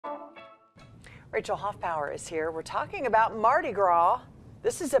Rachel Hoffpower is here. We're talking about Mardi Gras.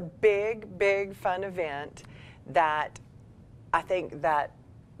 This is a big, big fun event that I think that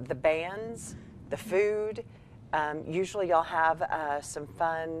the bands, the food, usually y'all have some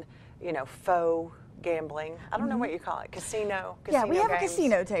fun, you know, faux gambling. I don't know what you call it. Casino Yeah, we have games. a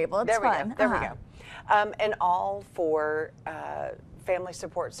casino table. It's fun. There we go. And all for family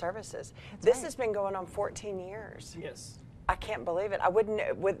support services. This has been going on 14 years. Yes. I can't believe it. I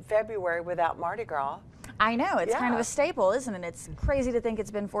wouldn't, with February without Mardi Gras. I know, it's kind of a staple, isn't it? It's crazy to think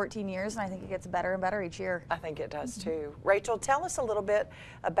it's been 14 years, and I think it gets better and better each year. I think it does too. Rachel, tell us a little bit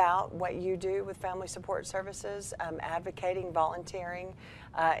about what you do with Family Support Services, advocating, volunteering,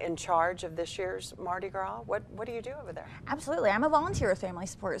 in charge of this year's Mardi Gras. What do you do over there? Absolutely. I'm a volunteer with Family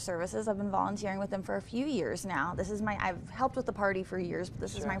Support Services. I've been volunteering with them for a few years now. I've helped with the party for years, but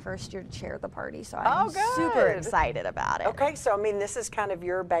this is my first year to chair the party, so I'm super excited about it. Okay, so I mean, this is kind of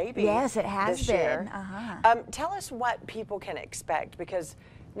your baby. Yes, it has been. Year. Tell us what people can expect, because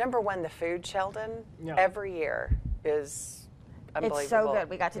number one, the food, Sheldon, every year is unbelievable. It's so good.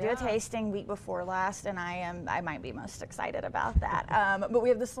 We got to do a tasting week before last, and I might be most excited about that. But we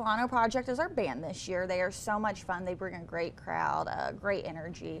have the Solano Project as our band this year. They are so much fun. They bring a great crowd, great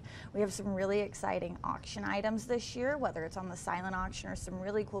energy. We have some really exciting auction items this year, whether it's on the silent auction or some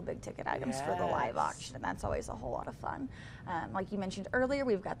really cool big ticket items for the live auction, and that's always a whole lot of fun. Like you mentioned earlier,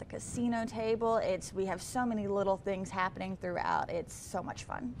 we've got the casino table. We have so many little things happening throughout. It's so much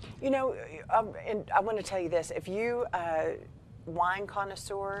fun. You know, and I want to tell you this, if you wine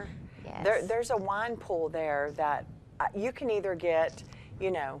connoisseur, there's a wine pool there that you can either get,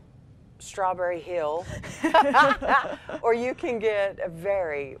 you know, Strawberry Hill, or you can get a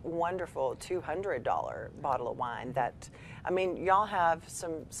very wonderful $200 bottle of wine that, I mean, y'all have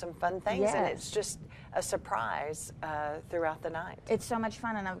some fun things, and it's just a surprise throughout the night. It's so much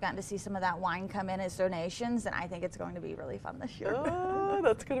fun, and I've gotten to see some of that wine come in as donations, and I think it's going to be really fun this year. Oh,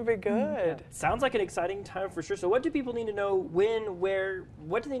 that's going to be good. Yeah. Sounds like an exciting time for sure. So what do people need to know when, where,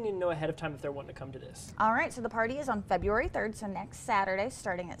 what do they need to know ahead of time if they're wanting to come to this? All right, so the party is on February 3rd, so next Saturday,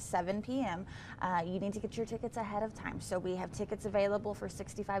 starting at 7 p.m. You need to get your tickets ahead of time. So we have tickets available for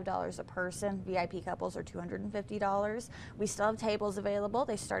 $65 a person. VIP couples are $250. We still have tables available.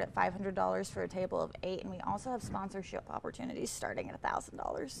 They start at $500 for a table of 8, and we also have sponsorship opportunities starting at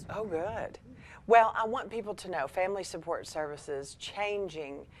 $1,000. Oh, good. Well, I want people to know Family Support Services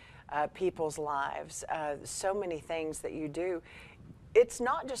changing people's lives. So many things that you do. It's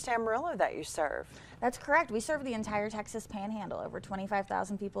not just Amarillo that you serve. That's correct. We serve the entire Texas Panhandle, over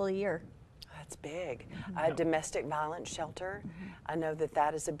 25,000 people a year. That's big. Domestic violence shelter, I know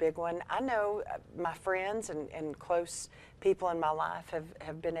that is a big one. I know my friends and close people in my life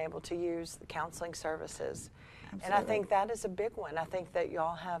have been able to use the counseling services. Absolutely. And I think that is a big one. I think that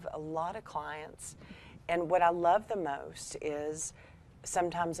y'all have a lot of clients, and what I love the most is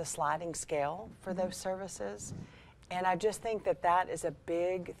sometimes a sliding scale for those services. And I just think that is a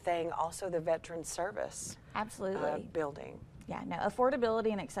big thing. Also, the veteran service building. Yeah, no,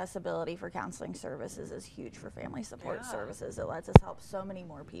 affordability and accessibility for counseling services is huge for Family Support Services. It lets us help so many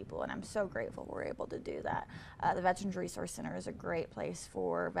more people, and I'm so grateful we're able to do that. The Veterans Resource Center is a great place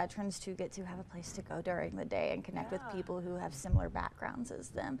for veterans to get to have a place to go during the day and connect with people who have similar backgrounds as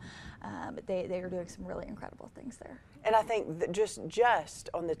them. They are doing some really incredible things there. And I think that just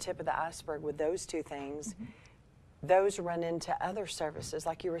on the tip of the iceberg with those two things, those run into other services,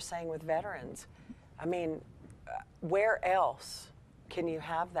 like you were saying with veterans. I mean, where else can you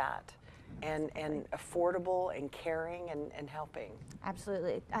have that and affordable and caring and helping?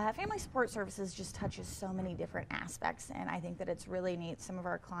 Absolutely. Family Support Services just touches so many different aspects, and I think that it's really neat. Some of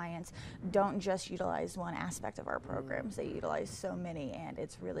our clients don't just utilize one aspect of our programs, they utilize so many, and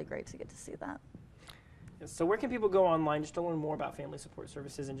it's really great to get to see that. So where can people go online just to learn more about Family Support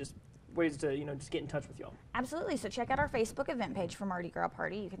Services and just ways to, you know, just get in touch with y'all? Absolutely. So check out our Facebook event page for Mardi Gras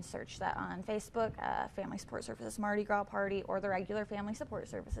Party. You can search that on Facebook, Family Support Services Mardi Gras Party, or the regular Family Support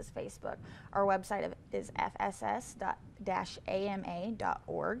Services Facebook. Our website is fss-ama.org.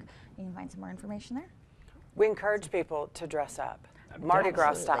 You can find some more information there. We encourage people to dress up, Mardi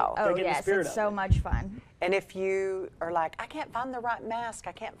Gras style. Oh yes, it's so much fun. And if you are like, I can't find the right mask,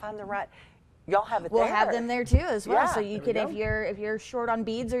 I can't find the right, y'all have it we'll there. Have them there too as well. Yeah, so you can, if you're short on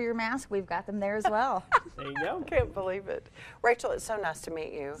beads or your mask, we've got them there as well. There you go. Can't believe it. Rachel, it's so nice to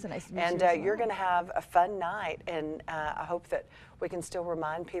meet you. So nice to meet you. And you're going to have a fun night, and I hope that we can still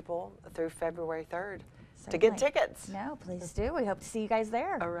remind people through February 3rd to get tickets. No, please do. We hope to see you guys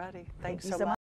there. Alrighty. Thanks so much.